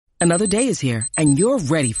Another day is here, and you're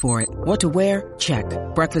ready for it. What to wear? Check.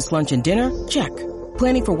 Breakfast, lunch, and dinner? Check.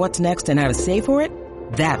 Planning for what's next and how to save for it?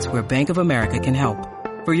 That's where Bank of America can help.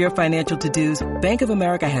 For your financial to-dos, Bank of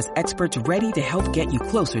America has experts ready to help get you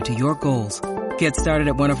closer to your goals. Get started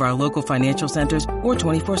at one of our local financial centers or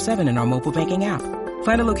 24/7 in our mobile banking app.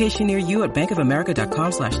 Find a location near you at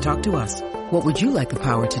bankofamerica.com/talktous. What would you like the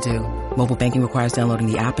power to do? Mobile banking requires downloading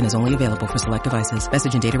the app and is only available for select devices.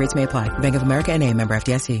 Message and data rates may apply. Bank of America N.A., member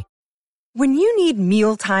FDIC. When you need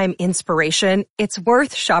mealtime inspiration, it's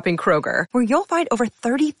worth shopping Kroger, where you'll find over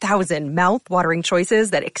 30,000 mouth-watering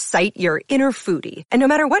choices that excite your inner foodie. And no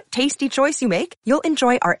matter what tasty choice you make, you'll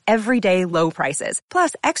enjoy our everyday low prices,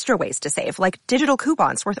 plus extra ways to save, like digital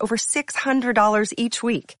coupons worth over $600 each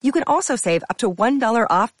week. You can also save up to $1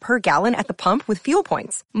 off per gallon at the pump with fuel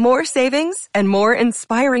points. More savings and more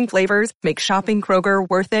inspiring flavors make shopping Kroger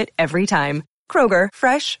worth it every time. Kroger,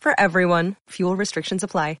 fresh for everyone. Fuel restrictions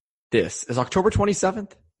apply. This is October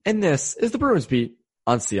 27th, and this is the Bruins Beat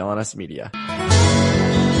on CLNS Media.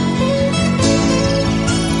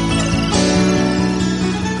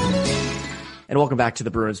 And welcome back to the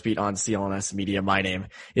Bruins Beat on CLNS Media. My name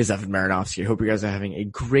is Evan Marinovsky. I hope you guys are having a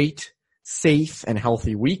great, safe, and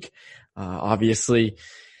healthy week. Obviously,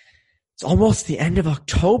 it's almost the end of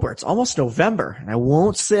October. It's almost November, and I will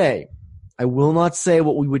not say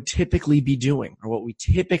what we would typically be doing or what we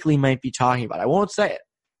typically might be talking about. I won't say it.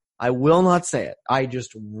 I will not say it. I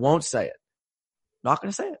just won't say it. Not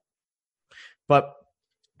going to say it. But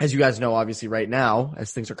as you guys know, obviously right now,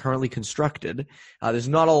 as things are currently constructed, there's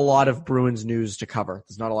not a lot of Bruins news to cover.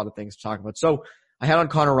 There's not a lot of things to talk about. So I had on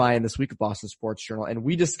Connor Ryan this week of Boston Sports Journal, and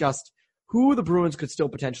we discussed who the Bruins could still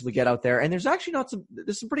potentially get out there. And there's actually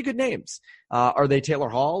there's some pretty good names. Are they Taylor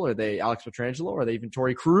Hall? Are they Alex Pietrangelo? Are they even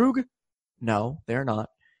Torrey Krug? No, they're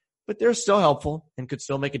not. But they're still helpful and could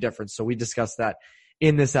still make a difference. So we discussed that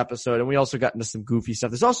in this episode, and we also got into some goofy stuff.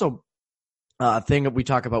 There's also a thing that we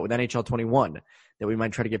talk about with NHL 21 that we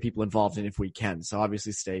might try to get people involved in if we can. So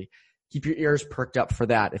obviously keep your ears perked up for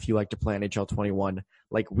that if you like to play NHL 21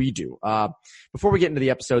 like we do. Before we get into the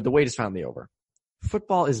episode, the wait is finally over.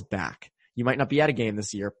 Football is back. You might not be at a game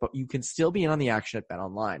this year, but you can still be in on the action at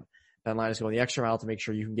BetOnline. BetOnline is going the extra mile to make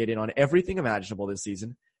sure you can get in on everything imaginable this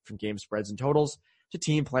season, from game spreads and totals to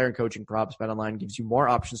team, player, and coaching props. BetOnline gives you more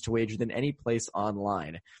options to wager than any place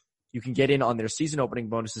online. You can get in on their season opening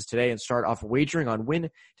bonuses today and start off wagering on win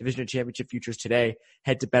division and championship futures today.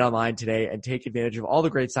 Head to BetOnline today and take advantage of all the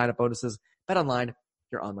great sign-up bonuses. BetOnline,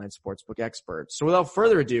 your online sportsbook experts. So without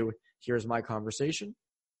further ado, here's my conversation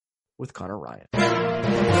with Connor Ryan.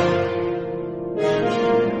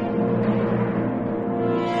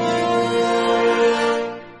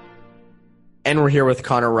 And we're here with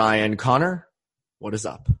Connor Ryan. Connor, what is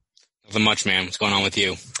up? Nothing much, man. What's going on with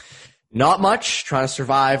you? Not much. Trying to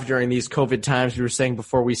survive during these COVID times. We were saying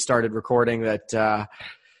before we started recording that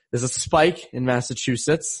there's a spike in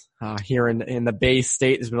Massachusetts. Here in the Bay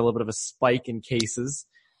State, there's been a little bit of a spike in cases.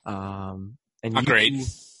 And not great.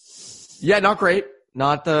 Yeah, not great.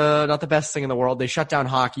 Not the best thing in the world. They shut down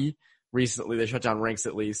hockey recently. They shut down rinks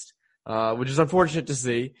at least, which is unfortunate to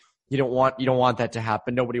see. You don't want that to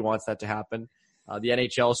happen. Nobody wants that to happen. The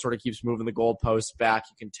NHL sort of keeps moving the goalposts back.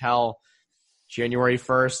 You can tell January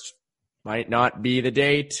 1st might not be the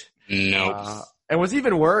date. No. And what's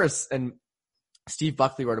even worse, and Steve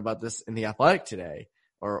Buckley wrote about this in The Athletic today,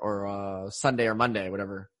 or Sunday or Monday,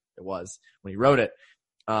 whatever it was, when he wrote it.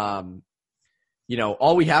 All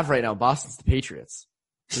we have right now in Boston's the Patriots.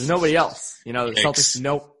 There's nobody else. The Celtics,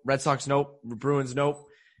 nope. Red Sox, nope. Bruins, nope.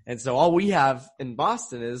 And so all we have in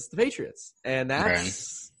Boston is the Patriots. And that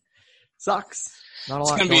sucks. Not a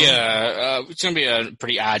lot. It's going to be a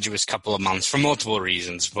pretty arduous couple of months for multiple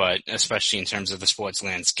reasons, but especially in terms of the sports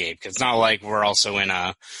landscape. Because it's not like we're also in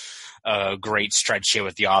a great stretch here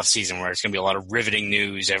with the off season where it's going to be a lot of riveting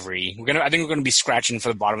news I think we're going to be scratching for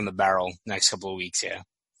the bottom of the barrel next couple of weeks here.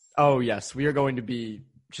 Oh yes, we are going to be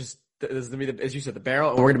this is going to be as you said, the barrel,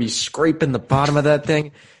 and we're going to be scraping the bottom of that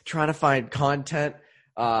thing, trying to find content.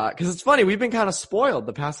 Cause it's funny, we've been kind of spoiled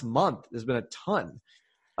the past month. There's been a ton,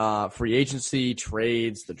 free agency,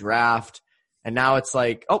 trades, the draft. And now it's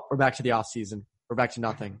like, oh, we're back to the off season. We're back to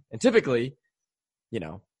nothing. And typically,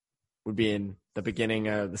 would be in the beginning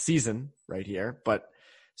of the season right here, but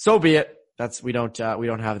so be it. We don't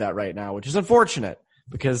have that right now, which is unfortunate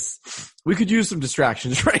because we could use some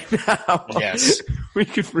distractions right now. Yes. We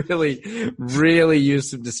could really, really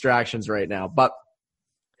use some distractions right now, but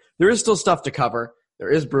there is still stuff to cover. There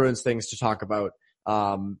is Bruins things to talk about,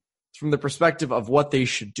 from the perspective of what they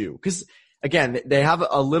should do. Cause again, they have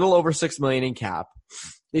a little over $6 million in cap.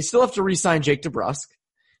 They still have to re-sign Jake DeBrusk.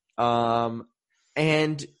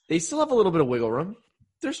 and they still have a little bit of wiggle room.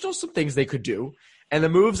 There's still some things they could do. And the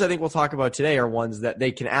moves I think we'll talk about today are ones that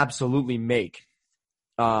they can absolutely make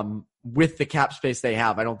with the cap space they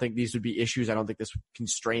have. I don't think these would be issues. I don't think this would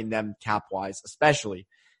constrain them cap-wise, especially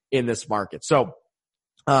in this market. So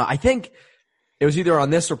I think it was either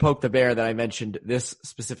on this or Poke the Bear that I mentioned this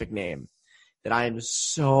specific name that I am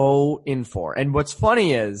so in for. And what's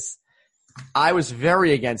funny is I was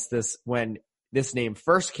very against this when this name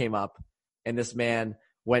first came up and this man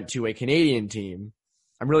went to a Canadian team.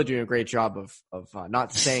 I'm really doing a great job of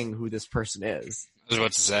not saying who this person is. I was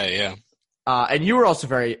about to say, yeah. And you were also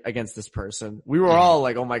very against this person. We were all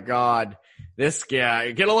like, oh my God, this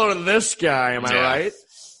guy, get a load of this guy. Am I right?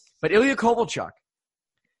 But Ilya Kovalchuk,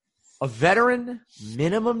 a veteran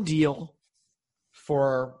minimum deal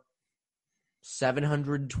for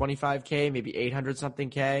 $725K, maybe 800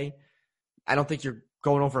 something K. I don't think you're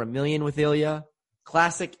going over $1 million with Ilya.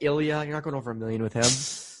 Classic Ilya. You're not going over $1 million with him.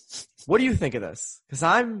 What do you think of this? Because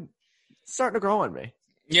I'm starting to grow on me.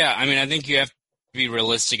 Yeah, I mean, I think you have to be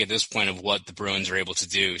realistic at this point of what the Bruins are able to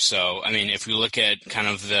do. So, I mean, if we look at kind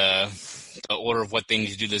of the order of what they need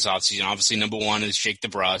to do this offseason, obviously number one is Jake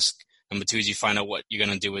DeBrusk. Number two is you find out what you're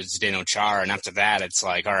going to do with Zdeno Chara. And after that, it's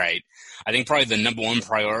like, all right, I think probably the number one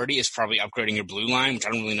priority is probably upgrading your blue line, which I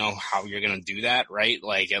don't really know how you're going to do that, right?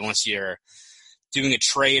 Like, unless you're doing a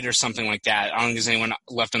trade or something like that. I don't think there's anyone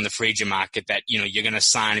left on the free agent market that, you know, you're going to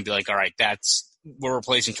sign and be like, all right, we're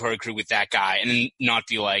replacing Torrey Krug with that guy, and then not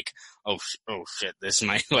be like, oh shit, this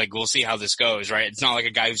might, like, we'll see how this goes, right? It's not like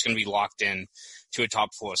a guy who's going to be locked in to a top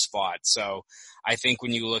 4 spot. So I think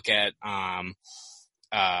when you look at,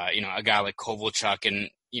 you know, a guy like Kovalchuk, and,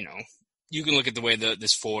 you know, you can look at the way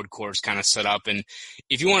this forward core is kind of set up. And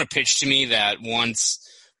if you want to pitch to me that once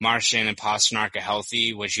Marchand and Pastrnak are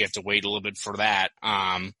healthy, which you have to wait a little bit for that,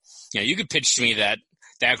 you know, you could pitch to me that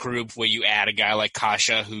group where you add a guy like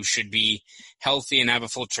Kasha, who should be healthy and have a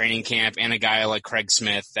full training camp, and a guy like Craig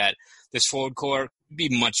Smith, that this forward core would be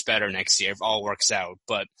much better next year if all works out.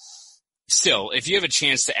 But still, if you have a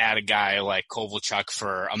chance to add a guy like Kovalchuk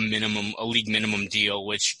for a league minimum deal,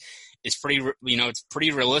 which is pretty, you know, it's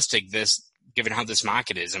pretty realistic given how this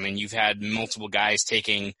market is. I mean, you've had multiple guys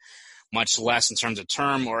taking much less in terms of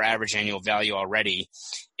term or average annual value already.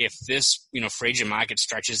 If this, you know, free agent market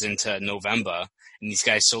stretches into November and these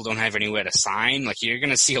guys still don't have anywhere to sign, like, you're going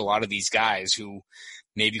to see a lot of these guys who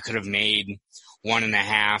maybe could have made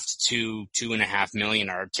 1.5 to 2.5 million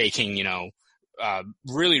are taking, you know,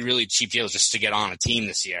 really, really cheap deals just to get on a team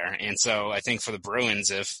this year. And so I think for the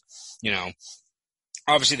Bruins, if, you know,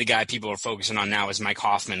 obviously the guy people are focusing on now is Mike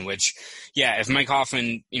Hoffman, which, yeah, if Mike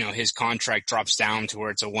Hoffman, you know, his contract drops down to where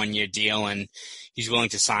it's a 1-year deal and he's willing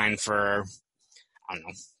to sign for, I don't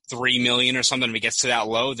know, $3 million or something, if it gets to that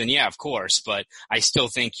low, then yeah, of course. But I still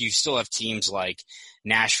think you still have teams like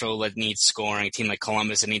Nashville that need scoring, a team like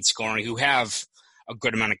Columbus that needs scoring, who have a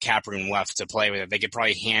good amount of cap room left to play with it. They could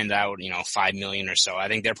probably hand out, you know, $5 million or so. I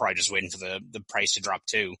think they're probably just waiting for the price to drop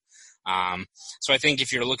too. So I think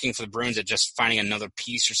if you're looking for the Bruins at just finding another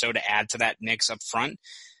piece or so to add to that mix up front,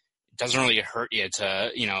 it doesn't really hurt you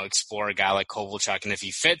to, you know, explore a guy like Kovalchuk. And if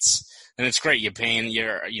he fits, then it's great. You're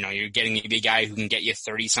getting maybe a guy who can get you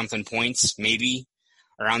 30 something points, maybe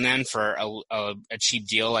around then, for a cheap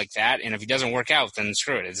deal like that. And if he doesn't work out, then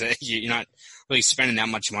screw it. You're not really spending that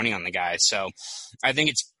much money on the guy. So I think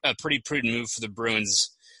it's a pretty prudent move for the Bruins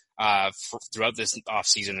throughout this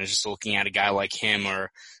offseason, is just looking at a guy like him or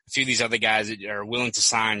a few of these other guys that are willing to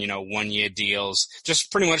sign, you know, 1-year deals,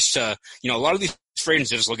 just pretty much to, you know, a lot of these free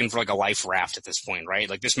agents are just looking for like a life raft at this point, right?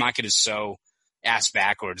 Like, this market is so ass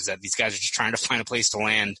backwards that these guys are just trying to find a place to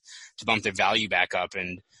land to bump their value back up.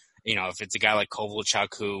 And, you know, if it's a guy like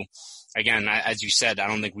Kovalchuk, who, again, as you said, I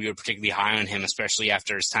don't think we were particularly high on him, especially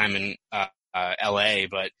after his time in LA,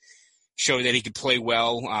 but showed that he could play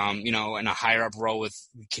well, you know, in a higher up role with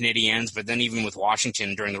Canadiens, but then even with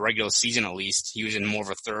Washington during the regular season, at least, he was in more of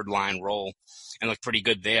a third line role and looked pretty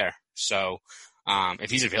good there. So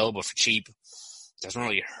if he's available for cheap, it doesn't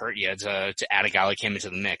really hurt you to add a guy like him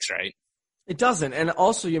into the mix, right? It doesn't. And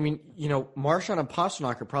also, I mean, you know, Marchand and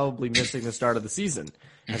Pastrnak are probably missing the start of the season,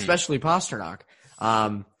 especially Pastrnak.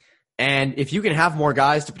 And if you can have more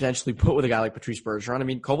guys to potentially put with a guy like Patrice Bergeron, I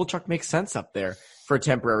mean, Kovalchuk makes sense up there for a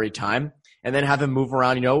temporary time, and then have him move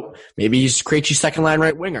around. You know, maybe he's Krejci's second line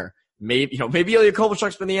right winger. Maybe Ilya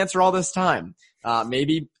Kovalchuk's been the answer all this time.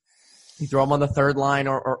 Maybe you throw him on the third line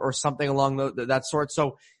or something along that sort.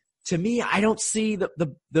 So to me, I don't see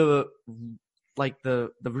the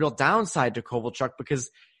real downside to Kovalchuk, because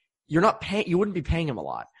you wouldn't be paying him a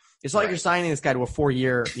lot. It's not like you're signing this guy to a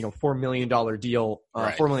 4-year, $4 million deal,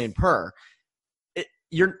 $4 million per.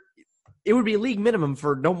 it would be league minimum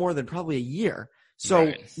for no more than probably a year. So,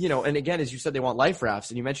 Right. and again, as you said, they want life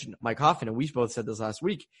rafts, and you mentioned Mike Hoffman, and we both said this last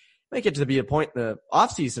week, it might get to be a point in the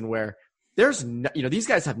offseason where there's, these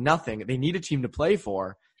guys have nothing. They need a team to play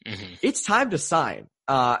for. Mm-hmm. It's time to sign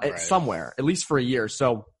somewhere, at least for a year.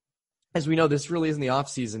 So, as we know, this really isn't the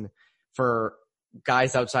offseason for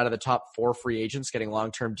guys outside of the top 4 free agents getting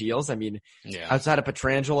long-term deals. I mean, outside of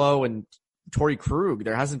Pietrangelo and Torrey Krug,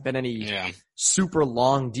 there hasn't been any super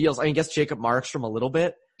long deals. I mean, I guess Jacob Markstrom a little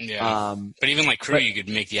bit. Yeah. But even like Krug, you could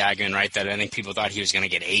make the argument, right, that I think people thought he was going to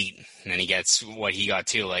get 8, and then he gets what he got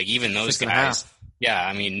too. Like, even those guys. Yeah,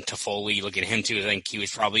 I mean, Toffoli, look at him too. I think he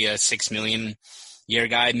was probably a $6 million year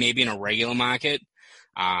guy, maybe in a regular market.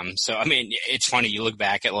 So, I mean, it's funny. You look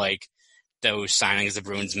back at like those signings the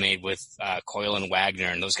Bruins made with Coyle and Wagner,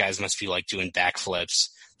 and those guys must be like doing backflips.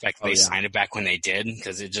 In fact, they signed it back when they did,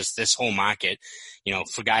 because it just, this whole market,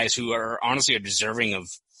 for guys who are honestly deserving of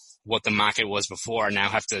what the market was before, now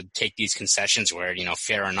have to take these concessions where,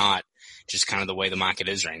 fair or not, just kind of the way the market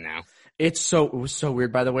is right now. It was so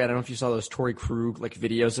weird, by the way. I don't know if you saw those Torrey Krug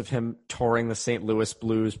videos of him touring the St. Louis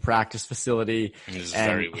Blues practice facility. It was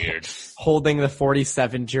very weird. Holding the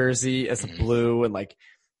 47 jersey as a blue, and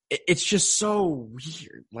it's just so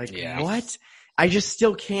weird. What? I just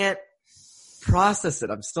still can't process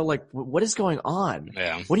it. I'm still like, what is going on?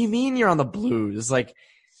 Yeah. What do you mean you're on the Blues? Like,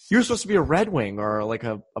 you're supposed to be a Red Wing or like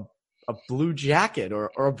a Blue Jacket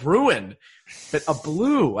or a Bruin, but a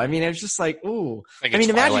blue. I mean, it's just like, ooh. Like a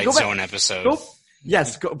Twilight Zone episode.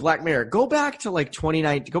 Black Mirror. Go back to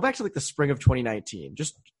 2019. Go back to the spring of 2019.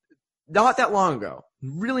 Just not that long ago.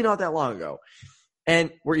 Really not that long ago.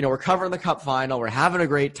 And we're covering the Cup final. We're having a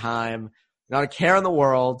great time. Not a care in the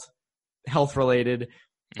world, health related.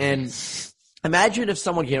 And imagine if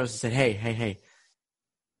someone came to us and said, hey,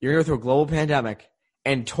 you're going through a global pandemic,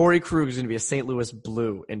 and Torrey Krug is going to be a St. Louis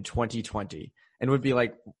Blue in 2020, and would be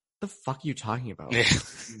like, what the fuck are you talking about?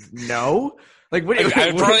 No? Like, what are you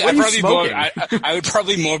smoking? I would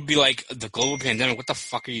probably more be like, the global pandemic, what the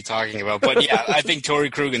fuck are you talking about? But yeah, I think Torrey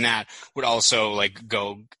Krug and that would also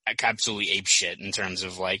go absolutely ape shit in terms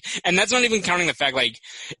of and that's not even counting the fact,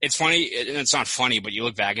 it's funny, and it's not funny, but you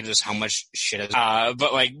look back at just how much shit is,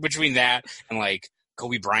 but between that and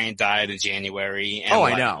Kobe Bryant died in January. And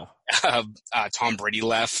I know. Tom Brady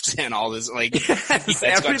left and all this, yes,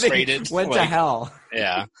 that's got traded. Went to hell.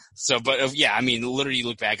 Yeah. So, but yeah, I mean, literally you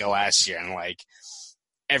look back at last year and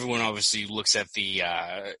everyone obviously looks at the,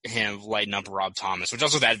 him lighting up Rob Thomas, which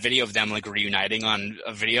also that video of them reuniting on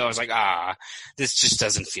a video. I was like, this just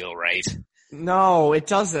doesn't feel right. No, it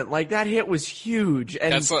doesn't. That hit was huge.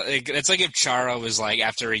 And it's like if Chara was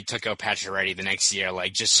after he took out Pacioretty the next year,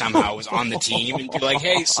 just somehow was on the team and be like,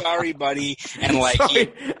 hey, sorry, buddy. And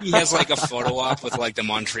he has a photo op with the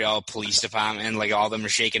Montreal Police Department and all of them are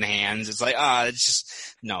shaking hands. It's it's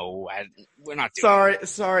just, no, we're not doing it.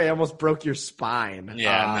 Sorry, I almost broke your spine.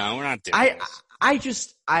 Yeah, no, we're not doing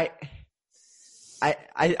it.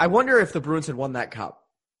 I wonder if the Bruins had won that cup.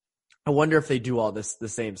 I wonder if they do all the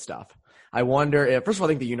same stuff. I wonder if, first of all,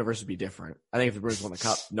 I think the universe would be different. I think if the Bruins won the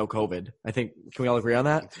cup, no COVID. Can we all agree on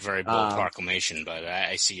that? It's a very bold proclamation, but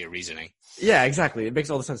I see your reasoning. Yeah, exactly. It makes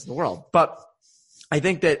all the sense in the world. But I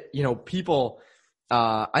think that, people,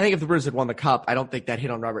 I think if the Bruins had won the cup, I don't think that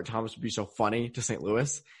hit on Robert Thomas would be so funny to St.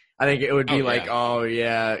 Louis. I think it would be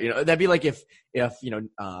that'd be like if Milan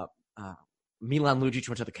Lucic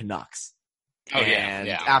went to the Canucks. Oh,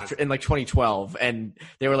 yeah. After in 2012, and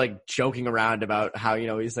they were joking around about how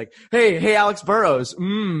he's like, hey Alex Burrows,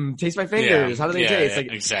 taste my fingers. How do they taste?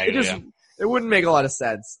 Exactly. It wouldn't make a lot of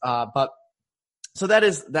sense. But so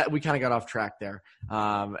that we kind of got off track there,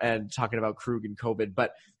 and talking about Krug and COVID.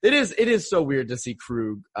 But it is so weird to see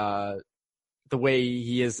Krug the way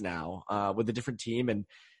he is now with a different team,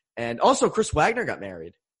 and also Chris Wagner got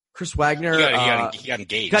married. Chris Wagner he got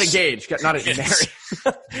engaged. Got engaged. Got not married.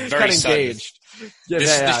 Very got engaged. Yeah,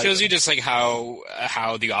 this shows you just how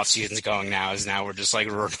the off season's going now. Is now we're just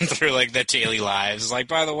running through the daily lives.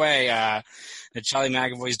 By the way, Charlie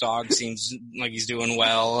McAvoy's dog seems like he's doing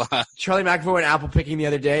well. Charlie McAvoy went apple picking the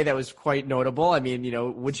other day. That was quite notable. I mean,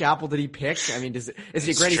 which apple did he pick? I mean, is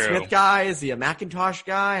he a Granny Smith guy? Is he a Macintosh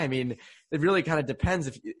guy? I mean, it really kind of depends.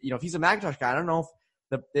 If he's a Macintosh guy, I don't know if.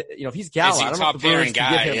 If he's Gala, I don't know if the Bruins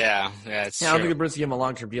can give him. It's I don't think the Bruins can give him a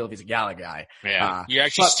long-term deal if he's a Gala guy. Yeah, you're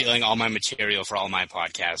actually stealing all my material for all my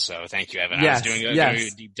podcasts, so thank you, Evan. I was doing a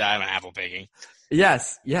deep dive on apple picking.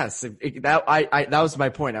 Yes. That was my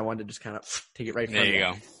point. I wanted to just kind of take it right from there.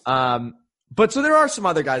 You go. But so there are some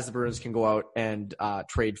other guys the Bruins can go out and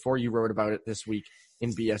trade for. You wrote about it this week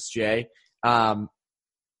in BSJ. On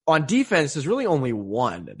defense, there's really only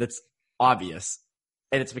one that's obvious.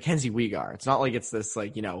 and it's Mackenzie Weegar. It's not like it's this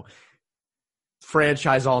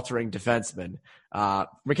franchise-altering defenseman.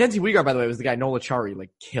 Mackenzie Weegar, by the way, was the guy Nola Chari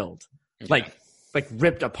killed,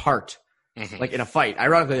 ripped apart, in a fight.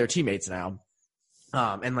 Ironically, they're teammates now.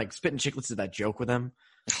 And Spit and Chicklets did that joke with him.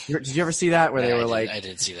 Did you ever see that where they were I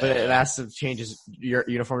did see that. But it asked to change his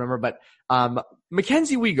uniform number. But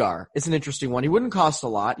Mackenzie Weegar is an interesting one. He wouldn't cost a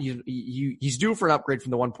lot. He's due for an upgrade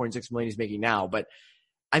from the $1.6 million he's making now. But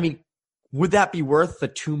I mean, would that be worth the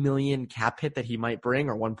 $2 million cap hit that he might bring,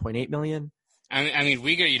 or $1.8 million? I mean,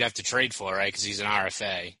 Weegar you'd have to trade for, right? Because he's an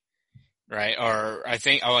RFA, right? Or I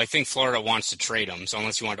think Florida wants to trade him. So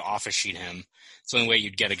unless you want to offer sheet him, it's the only way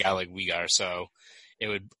you'd get a guy like Weegar. So it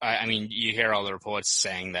would. I mean, you hear all the reports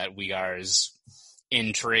saying that Weegar is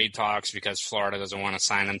in trade talks because Florida doesn't want to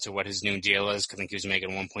sign him to what his new deal is. I think he was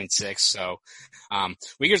making 1.6. So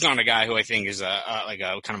Weegar's not a guy who I think is a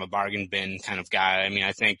kind of a bargain bin kind of guy. I mean,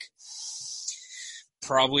 I think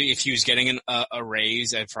probably if he was getting a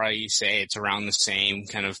raise, I'd probably say it's around the same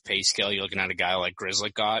kind of pay scale. You're looking at a guy like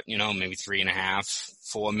Grzelcyk got, maybe $3.5,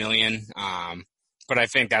 $4 million. But I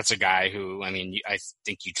think that's a guy who, I mean, I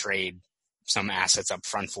think you trade some assets up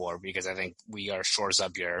front for, because I think Weegar shores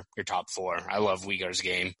up your top four. I love Weegar's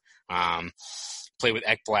game. Played with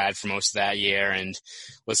Ekblad for most of that year. And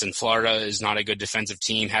listen, Florida is not a good defensive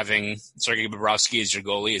team. Having Sergei Bobrovsky as your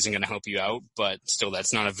goalie isn't going to help you out, but still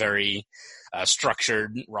that's not a very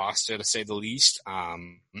structured roster, to say the least.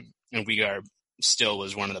 And Weegar still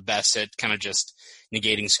was one of the best at kind of just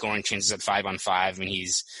negating scoring chances at 5-on-5. I mean,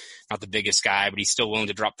 he's not the biggest guy, but he's still willing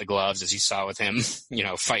to drop the gloves, as you saw with him,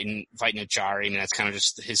 fighting a Chari. I mean, that's kind of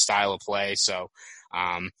just his style of play. So,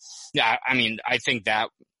 yeah, I mean, I think that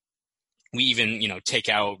we even, take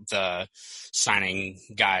out the signing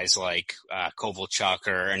guys like Kovalchuk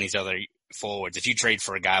or any of these other forwards. If you trade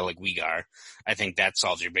for a guy like Weegar, I think that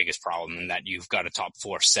solves your biggest problem, in that you've got a top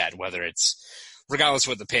four set, whether it's regardless of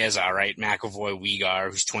what the pairs are, right? McAvoy, Weegar,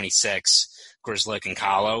 who's 26, Grzelcyk, and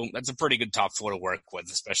Carlo. That's a pretty good top four to work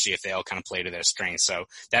with, especially if they all kind of play to their strengths. So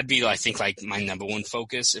that'd be, I think, my number one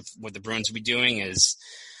focus. If what the Bruins would be doing is,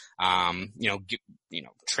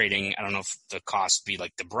 trading. I don't know if the cost be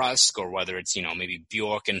like DeBrusk, or whether it's, maybe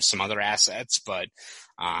Bjork and some other assets. But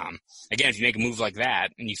again, if you make a move like that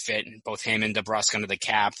and you fit both him and DeBrusk under the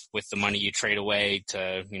cap with the money you trade away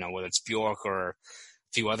to, whether it's Bjork or a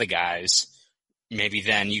few other guys, maybe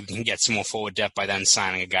then you can get some more forward depth by then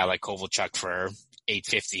signing a guy like Kovalchuk for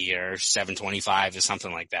 $850 or $725 or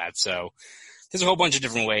something like that. So there's a whole bunch of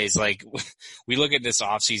different ways. We look at this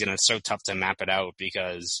offseason, it's so tough to map it out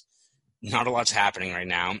because not a lot's happening right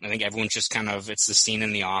now. I think everyone's just it's the scene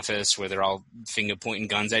in The Office where they're all finger pointing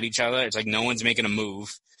guns at each other. It's like no one's making a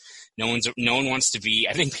move. No one wants to be.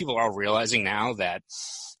 I think people are realizing now that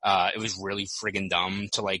it was really friggin' dumb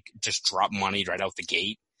to just drop money right out the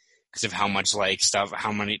gate, because of how much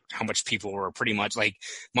how much people were pretty much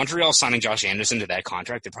Montreal signing Josh Anderson to that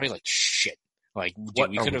contract. They're probably shit. What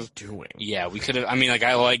we could have doing? Yeah, we could have. I mean,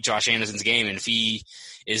 I like Josh Anderson's game, and if he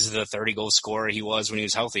is the 30-goal scorer he was when he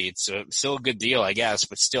was healthy, it's still a good deal, I guess.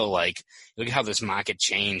 But still, look at how this market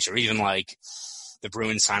changed, or even the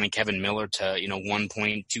Bruins signing Kevin Miller to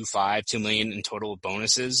 $1.25-2 million in total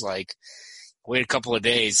bonuses. Wait a couple of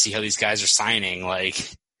days, see how these guys are signing.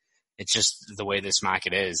 It's just the way this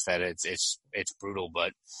market is, that it's brutal.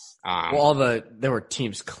 But there were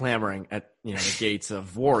teams clamoring at the gates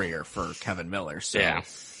of Warrior for Kevin Miller. So. Yeah.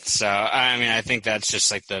 So I mean, I think that's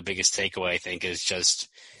just the biggest takeaway. I think is just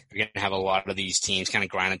you're going to have a lot of these teams kind of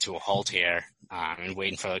grinding to a halt here, and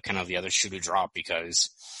waiting for kind of the other shoe to drop, because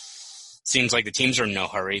it seems like the teams are in no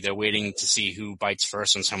hurry. They're waiting to see who bites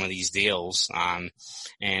first on some of these deals. And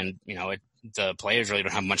the players really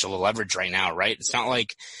don't have much of a leverage right now, right? It's not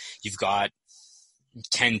like you've got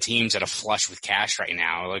 10 teams that are flush with cash right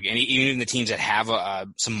now. Even the teams that have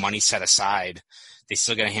some money set aside, they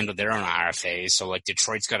still got to handle their own RFAs. So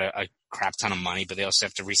Detroit's got a crap ton of money, but they also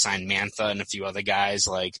have to re-sign Mantha and a few other guys.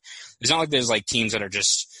 It's not like there's teams that are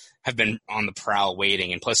have been on the prowl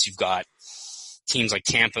waiting. And plus you've got teams like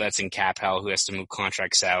Tampa that's in cap hell who has to move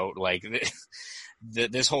contracts out.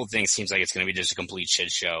 This whole thing seems like it's going to be just a complete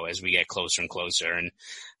shit show as we get closer and closer. And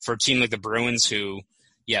for a team like the Bruins, who,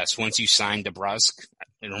 yes, once you sign DeBrusk,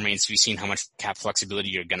 it remains to be seen how much cap flexibility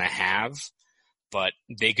you're going to have, but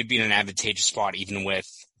they could be in an advantageous spot even with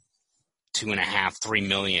 $2.5-3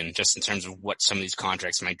 million, just in terms of what some of these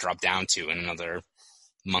contracts might drop down to in another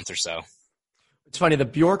month or so. It's funny, the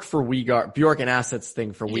Bjork and assets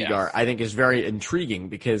thing for Weegar, I think is very intriguing,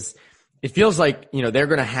 because it feels like, they're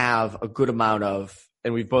going to have a good amount of,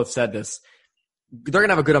 and we've both said this, they're going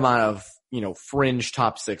to have a good amount of fringe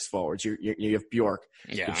top 6 forwards. You have Bjork,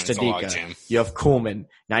 you have Stanika, you have Kuhlman.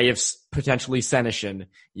 Now you have potentially Senyshyn.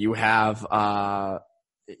 You have,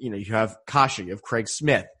 you have Kasha, you have Craig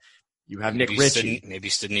Smith. You have Nick Ritchie. Maybe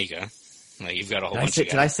Stanika. Like, you've got a whole bunch of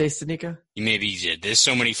guys. Did I say Stanika? Maybe you did. There's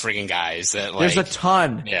so many freaking guys that there's a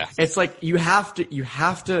ton. Yeah. It's like you have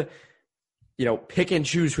to, pick and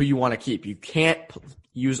choose who you want to keep. You can't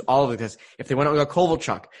use all of it because if they went out with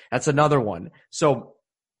Kovalchuk, that's another one. So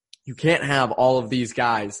you can't have all of these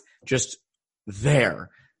guys just there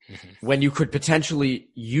when you could potentially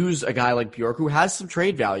use a guy like Bjork who has some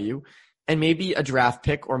trade value and maybe a draft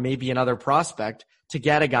pick or maybe another prospect to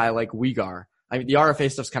get a guy like Weegar. I mean, the RFA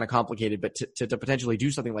stuff's kind of complicated, but to potentially do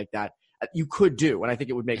something like that, you could do. And I think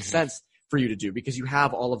it would make sense for you to do because you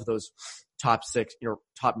have all of those top 6,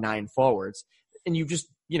 top 9 forwards. And you just,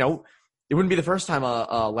 it wouldn't be the first time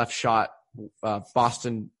a left shot,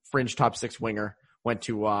 Boston fringe top 6 winger went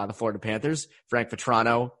to the Florida Panthers. Frank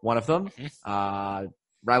Vetrano, one of them.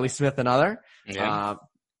 Riley Smith, another. Yeah.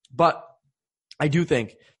 But I do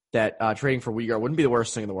think that trading for Weegar wouldn't be the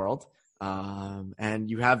worst thing in the world. And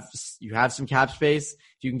you have some cap space.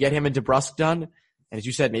 If you can get him and DeBrusk done, and as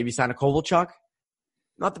you said, maybe sign a Kovalchuk,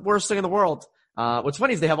 not the worst thing in the world. What's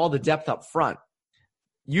funny is they have all the depth up front.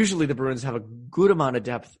 Usually the Bruins have a good amount of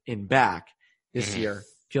depth in back this year.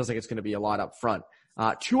 Feels like it's going to be a lot up front.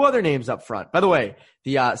 2 other names up front. By the way,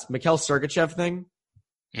 the Mikhail Sergachev thing,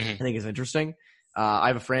 I think is interesting. I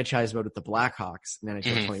have a franchise mode with the Blackhawks in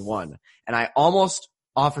NHL 21, and I almost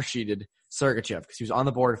offer sheeted Sergachev because he was on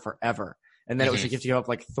the board forever. And then it was like you have to give up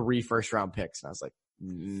like 3 first-round picks, and I was like,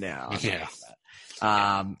 no. Yeah.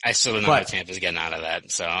 I still don't know how Tampa's getting out of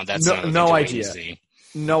that, so that's no idea.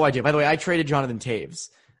 No idea. By the way, I traded Jonathan Toews,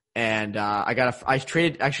 and I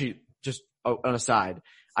traded, actually, just on a side,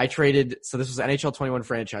 so this was NHL 21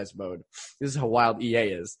 franchise mode. This is how wild EA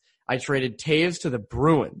is. I traded Toews to the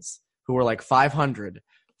Bruins, who were like 500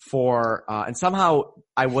 for, and somehow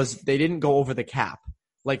they didn't go over the cap.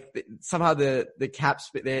 Like somehow the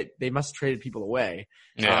caps, they must have traded people away.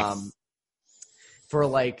 Yeah. For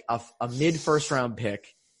like a mid first round pick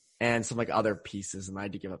and some like other pieces, and I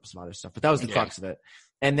had to give up some other stuff, but that was the crux of it.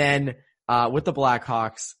 And then, with the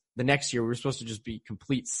Blackhawks, the next year we were supposed to just be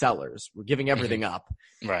complete sellers. We're giving everything up.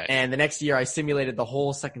 Right. And the next year I simulated the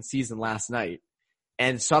whole second season last night,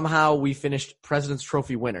 and somehow we finished President's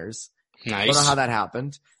Trophy winners. Nice. Don't know how that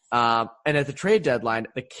happened. And at the trade deadline,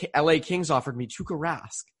 the LA Kings offered me Tuukka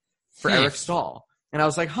Rask for Eric Staal. And I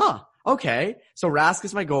was like, okay. So Rask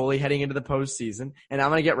is my goalie heading into the postseason, and I'm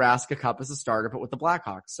going to get Rask a cup as a starter, but with the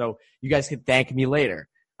Blackhawks. So you guys can thank me later.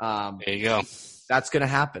 There you go. That's going to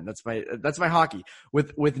happen. That's my hockey.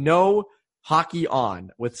 With no hockey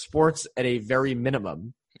on, with sports at a very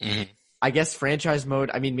minimum, I guess franchise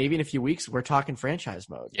mode, I mean, maybe in a few weeks, we're talking franchise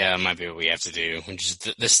mode. Yeah, it might be what we have to do, which is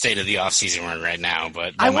the state of the offseason we're in right now,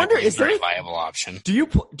 but I wonder, is there a viable option? Do you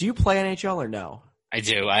play NHL or no? I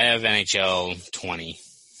do. I have NHL 20,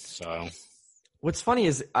 so. What's funny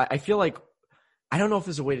is I feel like, I don't know if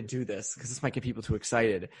there's a way to do this, because this might get people too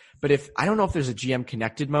excited, but I don't know if there's a GM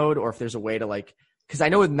connected mode, or if there's a way to like, because I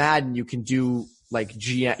know with Madden, you can do like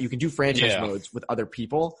you can do franchise modes with other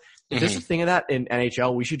people. If there's a thing of that in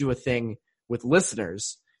NHL, we should do a thing with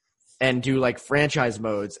listeners and do like franchise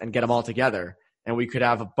modes and get them all together. And we could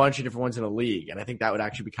have a bunch of different ones in a league. And I think that would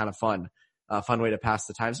actually be kind of fun, a fun way to pass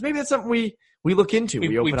the time. So maybe that's something we look into.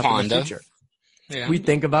 We open up in the future. Yeah. We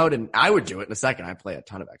think about, and I would do it in a second. I play a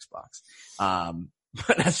ton of Xbox.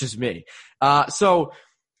 But that's just me. So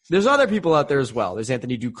there's other people out there as well. There's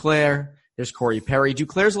Anthony Duclair. There's Corey Perry.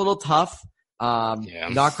 Duclair's a little tough.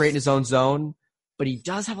 Not great in his own zone, but he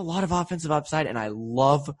does have a lot of offensive upside, and I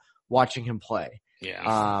love watching him play.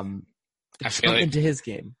 Yeah. I feel like into his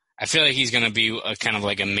game. I feel like he's going to be a kind of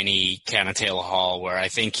like a mini kind of Taylor Hall, where I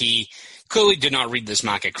think he clearly did not read this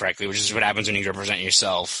market correctly, which is what happens when you represent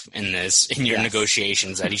yourself in your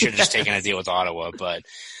negotiations, that he should have just taken a deal with Ottawa. But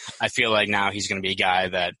I feel like now he's going to be a guy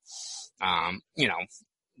that,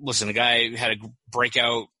 listen, the guy had a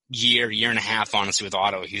breakout year and a half, honestly, with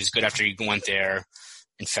Ottawa. He was good after he went there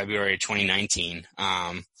in February of 2019.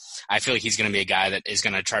 I feel like he's going to be a guy that is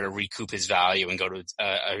going to try to recoup his value and go to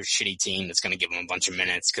a shitty team that's going to give him a bunch of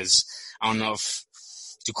minutes. Because I don't know if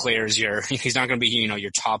Duclair is he's not going to be,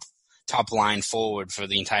 your top line forward for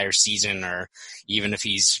the entire season, or even if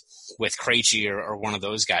he's with Krejci or one of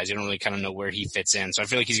those guys, you don't really kind of know where he fits in. So I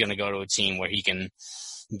feel like he's going to go to a team where he can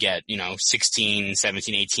get, 16,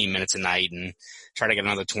 17, 18 minutes a night and try to get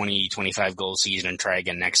another 20, 25 goal season and try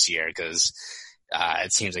again next year. Because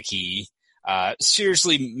it seems like he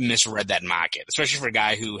seriously misread that market, especially for a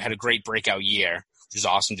guy who had a great breakout year is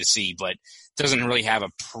awesome to see, but doesn't really have a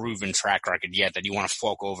proven track record yet that you want to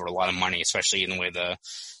fork over a lot of money, especially in the way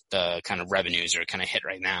the kind of revenues are kind of hit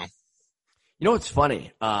right now. You know what's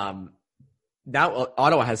funny? Now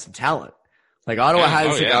Ottawa has some talent. Like Ottawa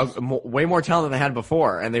has way more talent than they had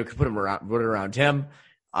before, and they could put it around him.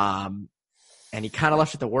 And he kind of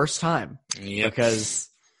left at the worst time because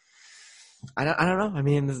I don't know. I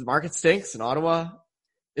mean, the market stinks, and Ottawa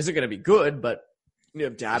isn't going to be good, but you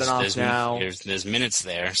have Dadonov now. There's minutes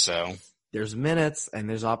there, so there's minutes and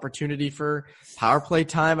there's opportunity for power play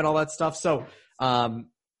time and all that stuff. So,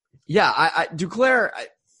 Duclair.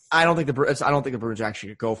 I don't think the Bruins are actually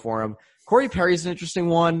going to go for him. Corey Perry's an interesting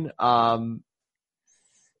one. I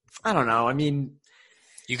don't know. I mean,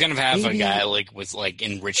 you kind of have a guy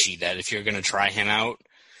in Richie that if you're going to try him out,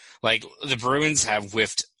 like the Bruins have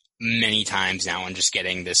whiffed many times now on just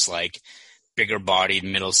getting this like bigger bodied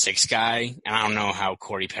middle six guy. And I don't know how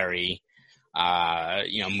Corey Perry,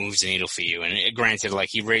 moves the needle for you. And granted, like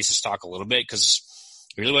he raised his stock a little bit because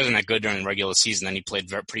he really wasn't that good during the regular season. Then he played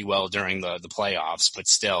pretty well during the playoffs, but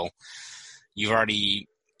still you've already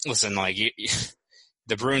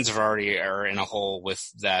the Bruins are in a hole with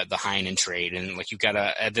the Heinen trade. And like, you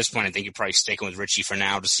gotta, at this point, I think you're probably sticking with Richie for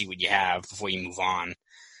now to see what you have before you move on.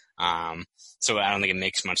 So I don't think it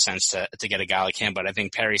makes much sense to get a guy like him, but I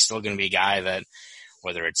think Perry's still going to be a guy that,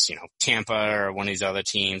 whether it's, Tampa or one of these other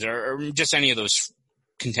teams or just any of those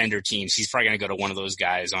contender teams, he's probably going to go to one of those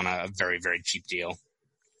guys on a very, very cheap deal.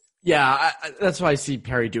 Yeah, that's what I see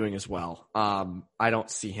Perry doing as well. I don't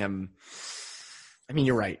see him. I mean,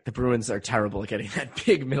 you're right. The Bruins are terrible at getting that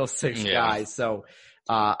big middle six guy. So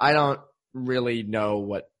I don't really know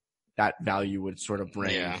what that value would sort of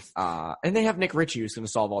bring. Yeah. And they have Nick Ritchie who's going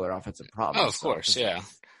to solve all their offensive problems. Oh, of course, yeah.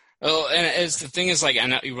 Well, and the thing is, like, I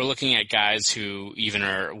know you were looking at guys who even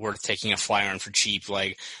are worth taking a flyer on for cheap.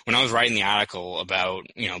 Like, when I was writing the article about,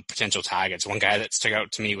 potential targets, one guy that stuck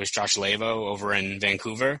out to me was Josh Lavo over in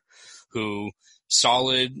Vancouver, who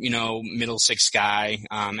solid, middle six guy.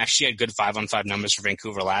 Actually had good 5-on-5 numbers for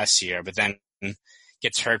Vancouver last year, but then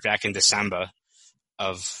gets hurt back in December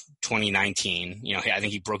of 2019. I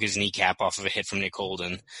think he broke his kneecap off of a hit from Nick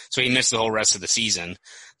Holden. So he missed the whole rest of the season,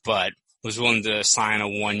 but was willing to sign a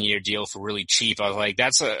 1-year deal for really cheap. I was like,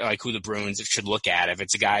 that's who the Bruins should look at. If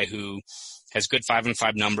it's a guy who has good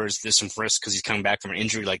 5-on-5 numbers, there's some risk because he's coming back from an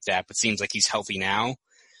injury like that, but seems like he's healthy now.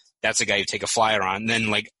 That's a guy you take a flyer on. And then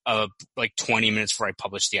 20 minutes before I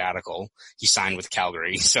published the article, he signed with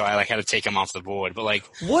Calgary. So I had to take him off the board. But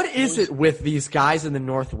what is it with these guys in the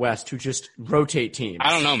Northwest who just rotate teams?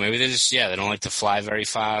 I don't know. Maybe they just, they don't like to fly very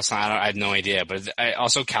fast. I have no idea. But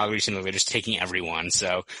also Calgary seems like they're just taking everyone.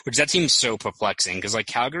 So, which that seems so perplexing because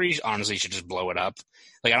Calgary honestly should just blow it up.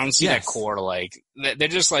 I don't see that core they're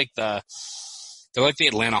just they're like the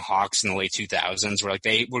Atlanta Hawks in the late 2000s where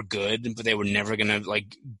they were good, but they were never going to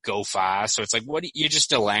go far. So it's you're just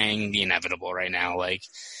delaying the inevitable right now.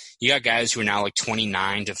 You got guys who are now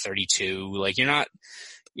 29 to 32. You're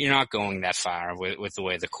not going that far with the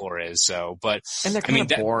way the core is. So, but and they're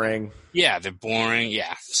kind of boring. Yeah, they're boring.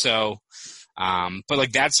 Yeah. So,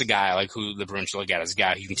 but that's a guy who the Bruins should look at as a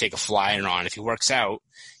guy who you can take a flyer on if he works out.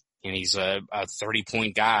 And he's a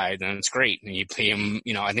 30-point guy, then it's great. And you pay him,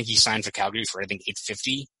 I think he signed for Calgary for,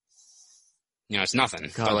 $850. It's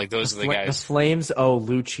nothing. God, but those are the guys. The Flames owe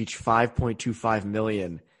Lucic $5.25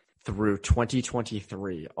 million through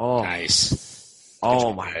 2023. Oh, nice.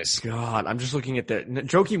 Oh my God. I'm just looking at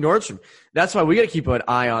Joakim Nordstrom. That's why we got to keep an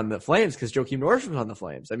eye on the Flames because Joakim Nordstrom's on the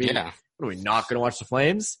Flames. I mean, what are we not going to watch the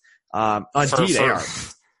Flames? On D, they are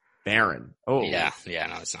barren. Oh, yeah. Yeah.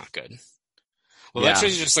 No, it's not good. Well, that's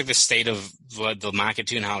really just the state of the market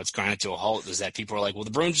too and how it's grinded to a halt is that people are well,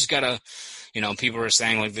 the Bruins just gotta, people are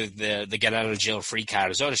saying the get out of jail free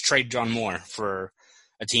card is, just trade John Moore for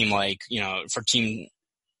a team for team,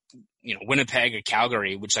 Winnipeg or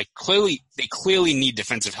Calgary, which they clearly need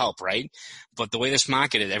defensive help, right? But the way this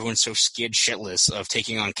market is, everyone's so scared shitless of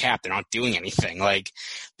taking on cap, they're not doing anything.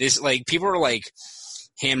 People are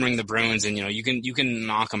hammering the Bruins and, you can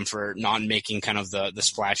knock them for not making kind of the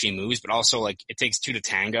splashy moves, but also it takes two to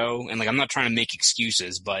tango. And I'm not trying to make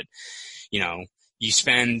excuses, but you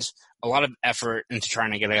spend a lot of effort into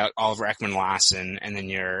trying to get out Oliver Ekman-Larsson and then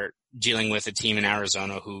you're dealing with a team in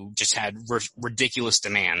Arizona who just had ridiculous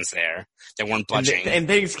demands there that weren't budging. And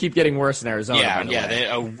things keep getting worse in Arizona. Yeah.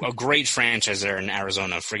 They're a great franchise there in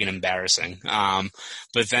Arizona, friggin' embarrassing.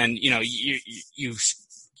 But then, you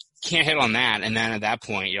can't hit on that. And then at that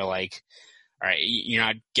point, you're all right, you're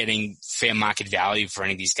not getting fair market value for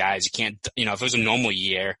any of these guys. You can't, if it was a normal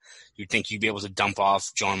year, you'd think you'd be able to dump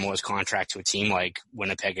off John Moore's contract to a team like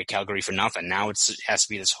Winnipeg or Calgary for nothing. Now it has to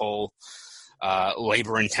be this whole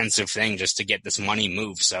labor intensive thing just to get this money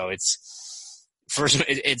moved. So it's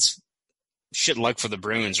shit luck for the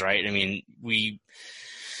Bruins, right? I mean, we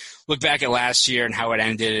look back at last year and how it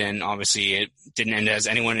ended, and obviously it didn't end as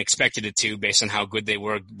anyone expected it to based on how good they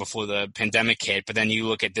were before the pandemic hit. But then you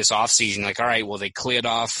look at this offseason, like, all right, well, they cleared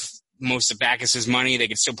off most of Backes's money. They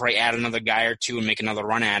could still probably add another guy or two and make another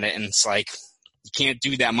run at it. And it's like, you can't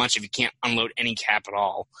do that much if you can't unload any cap at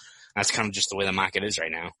all. That's kind of just the way the market is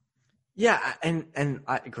right now. Yeah, and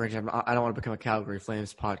Greg, I don't want to become a Calgary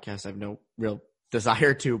Flames podcast. I have no real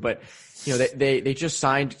desire to, but they just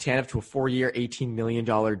signed Tanev to a 4-year, $18 million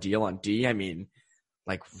deal on D. I mean,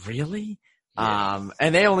 like, really? Yeah.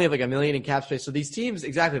 And they only have like $1 million in cap space. So these teams,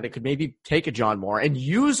 exactly, they could maybe take a John Moore and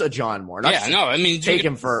use a John Moore. Take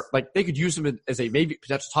him for, like, they could use him as a maybe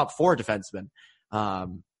potential top 4 defenseman.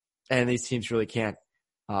 And these teams really can't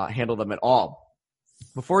handle them at all.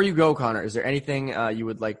 Before you go, Connor, is there anything you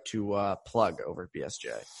would like to plug over at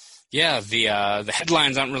BSJ? Yeah, the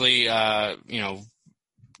headlines aren't really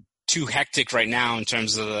too hectic right now in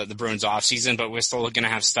terms of the Bruins off season, but we're still going to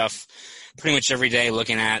have stuff pretty much every day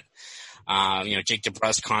looking at Jake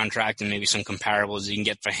DeBrusk contract and maybe some comparables you can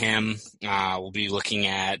get for him. We'll be looking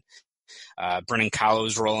at Brendan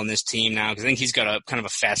Carlo's role in this team now, because I think he's got a kind of a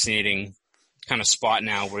fascinating kind of spot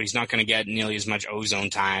now where he's not going to get nearly as much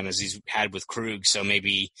ozone time as he's had with Krug. So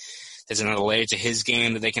maybe there's another layer to his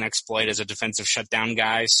game that they can exploit as a defensive shutdown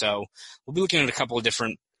guy. So we'll be looking at a couple of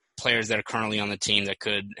different players that are currently on the team that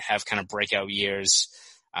could have kind of breakout years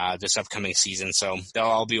this upcoming season. So they'll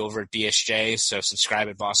all be over at BSJ. So subscribe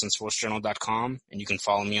at bostonsportsjournal.com, and you can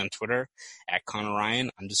follow me on Twitter at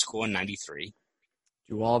ConnorRyan_93.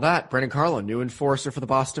 Do all that. Brendan Carlo, new enforcer for the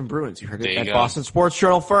Boston Bruins. You heard it at Boston Sports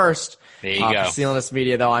Journal first. There you go. For CLNS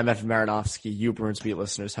Media, though, I'm Evan Marinofsky. You Bruins beat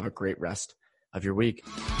listeners, have a great rest of your week.